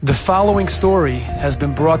The following story has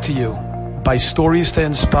been brought to you by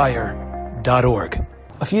StoriesToInspire.org.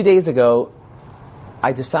 A few days ago,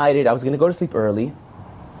 I decided I was going to go to sleep early,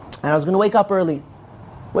 and I was going to wake up early.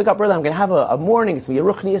 I'm going to have a morning. It's going to be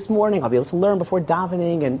a ruchnius morning. I'll be able to learn before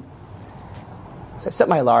davening. And so I set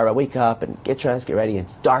my alarm. I wake up and get dressed, get ready. And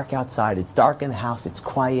it's dark outside. It's dark in the house. It's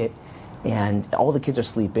quiet, and all the kids are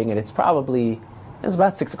sleeping. And it's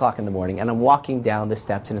about 6 o'clock in the morning, and I'm walking down the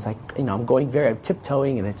steps, and it's like, I'm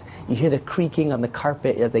tiptoeing, and you hear the creaking on the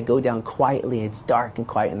carpet as they go down quietly. It's dark and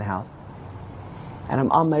quiet in the house. And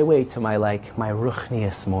I'm on my way to my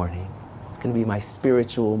ruchnius morning. It's going to be my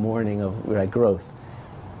spiritual morning of growth.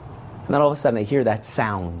 And then all of a sudden I hear that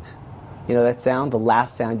sound. You know that sound? The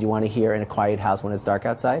last sound you want to hear in a quiet house when it's dark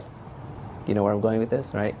outside? You know where I'm going with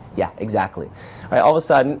this, right? Yeah, exactly. All right, all of a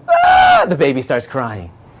sudden, the baby starts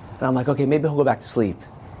crying. And I'm like, okay, maybe he'll go back to sleep.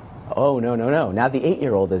 Oh, no. Now the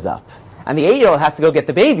 8-year-old is up. And the 8-year-old has to go get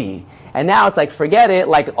the baby. And now it's like, forget it,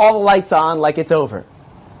 like all the lights on, like it's over.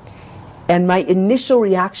 And my initial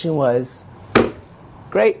reaction was,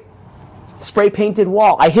 great, spray-painted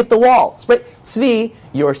wall. I hit the wall. Tzvi,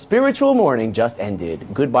 your spiritual morning just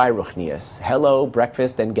ended. Goodbye, Ruchnius. Hello,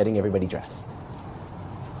 breakfast, and getting everybody dressed.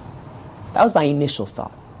 That was my initial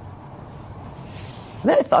thought.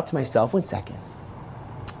 And then I thought to myself, 1 second.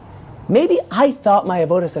 Maybe I thought my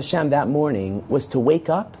avodas Hashem that morning was to wake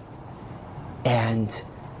up and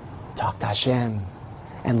talk to Hashem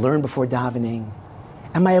and learn before davening.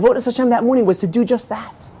 And my avodas Hashem that morning was to do just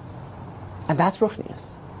that. And that's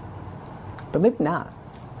ruchnius. But maybe not.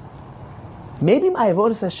 Maybe my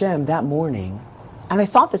avodas Hashem that morning, and I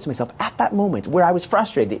thought this to myself at that moment where I was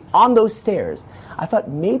frustrated on those stairs, I thought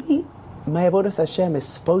maybe my avodas Hashem is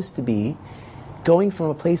supposed to be going from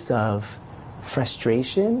a place of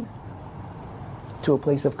frustration to a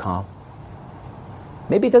place of calm.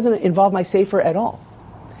 Maybe it doesn't involve my sefer at all.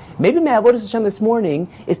 Maybe my avodas Hashem this morning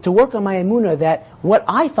is to work on my emunah that what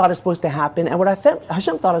I thought is supposed to happen and what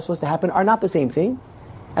Hashem thought is supposed to happen are not the same thing,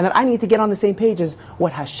 and that I need to get on the same page as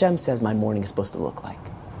what Hashem says my morning is supposed to look like.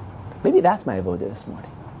 Maybe that's my avodah this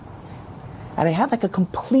morning. And I had like a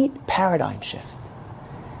complete paradigm shift.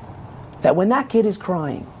 That when that kid is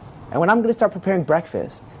crying, and when I'm going to start preparing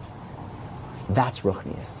breakfast, that's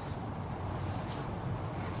ruchnius.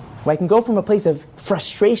 Where I can go from a place of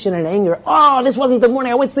frustration and anger, oh, this wasn't the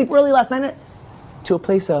morning, I went to sleep early last night, to a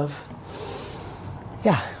place of,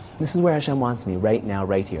 yeah, this is where Hashem wants me, right now,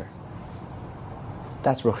 right here.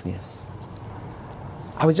 That's ruchnius.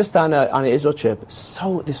 I was just on an Israel trip, it's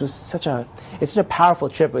such a powerful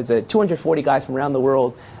trip. It was 240 guys from around the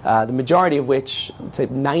world, the majority of which, I'd say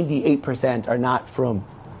 98% are not from.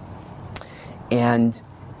 And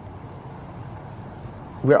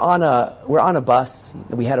we're on a bus.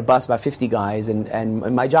 We had a bus, about 50 guys, and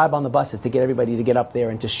my job on the bus is to get everybody to get up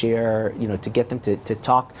there and to share, to get them to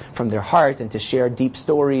talk from their heart and to share deep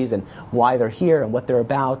stories and why they're here and what they're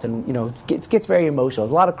about, and it gets very emotional.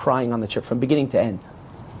 There's a lot of crying on the trip from beginning to end.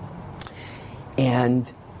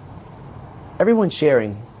 And everyone's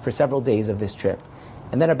sharing for several days of this trip.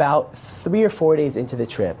 And then about 3 or 4 days into the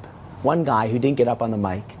trip, one guy who didn't get up on the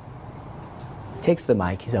mic takes the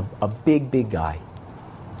mic. He's a big guy.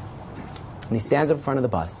 And he stands up in front of the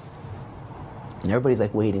bus. And everybody's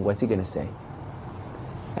like waiting, what's he going to say?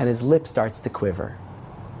 And his lip starts to quiver.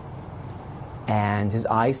 And his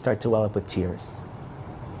eyes start to well up with tears.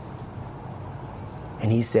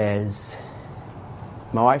 And he says,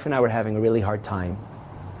 my wife and I were having a really hard time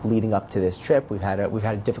leading up to this trip. We've had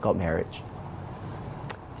a difficult marriage.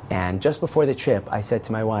 And just before the trip, I said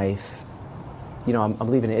to my wife, I'm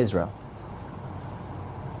leaving to Israel.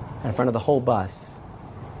 And in front of the whole bus,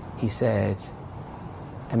 he said,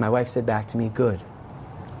 and my wife said back to me, good,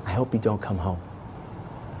 I hope you don't come home.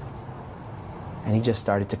 And he just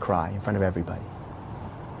started to cry in front of everybody.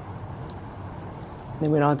 And they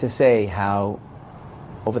went on to say how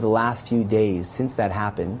over the last few days since that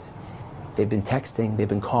happened, they've been texting, they've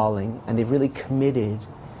been calling, and they've really committed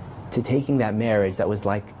to taking that marriage that was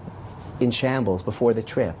like in shambles before the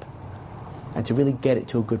trip and to really get it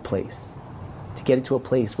to a good place, to get it to a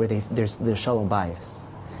place where there's shalom bayis,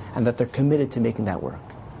 and that they're committed to making that work.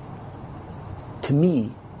 To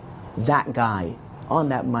me, that guy on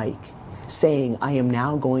that mic saying, I am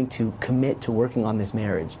now going to commit to working on this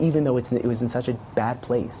marriage, even though it was in such a bad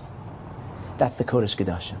place, that's the Kodesh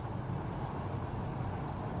Kodashim.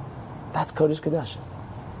 That's Kodesh Kodashim.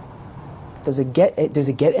 Does it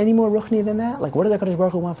get any more ruchni than that? Like, what does HaKadosh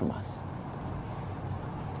Baruch Hu want from us?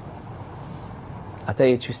 I'll tell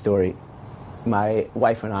you a true story. My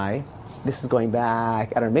wife and I, this is going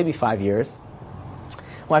back, maybe 5 years.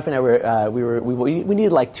 wife and I we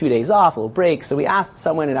needed like 2 days off, a little break. So we asked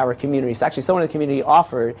someone in our community. So actually, someone in the community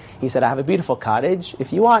offered. He said, "I have a beautiful cottage.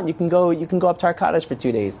 If you want, you can go up to our cottage for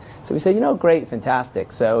 2 days." So we said, great,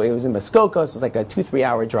 fantastic. So it was in Muskoka. So it was like a 2-3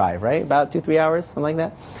 hour drive, right? About 2-3 hours, something like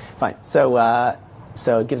that. Fine. So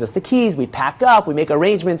it gives us the keys. We pack up. We make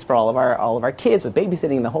arrangements for all of our kids with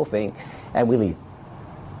babysitting and the whole thing, and we leave.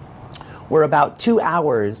 We're about 2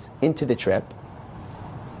 hours into the trip.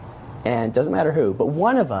 And doesn't matter who, but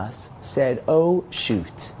one of us said, "Oh,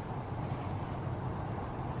 shoot.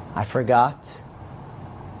 I forgot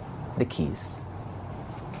the keys."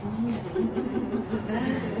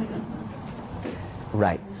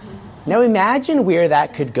 Right. Now imagine where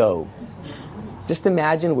that could go. Just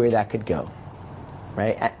imagine where that could go.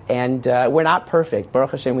 Right? And we're not perfect. Baruch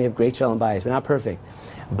Hashem, we have great shalom bayis. We're not perfect.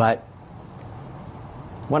 But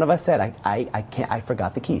one of us said, I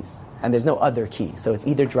forgot the keys. And there's no other key. So it's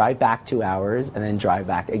either drive back 2 hours and then drive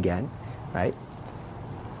back again, right?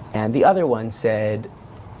 And the other one said,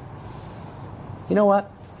 "You know what?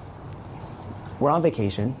 We're on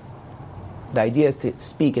vacation. The idea is to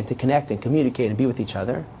speak and to connect and communicate and be with each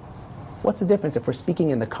other. What's the difference if we're speaking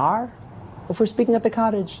in the car or if we're speaking at the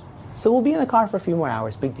cottage? So we'll be in the car for a few more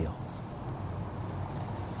hours, big deal."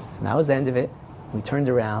 And that was the end of it. We turned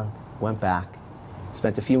around, went back,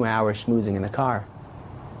 spent a few more hours schmoozing in the car.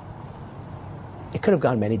 It could have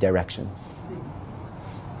gone many directions.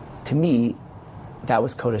 To me, that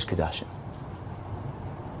was Kodesh Kodashim.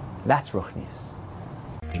 That's Ruchnius.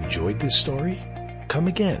 Enjoyed this story? Come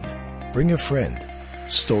again. Bring a friend.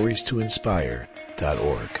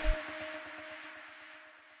 StoriesToInspire.org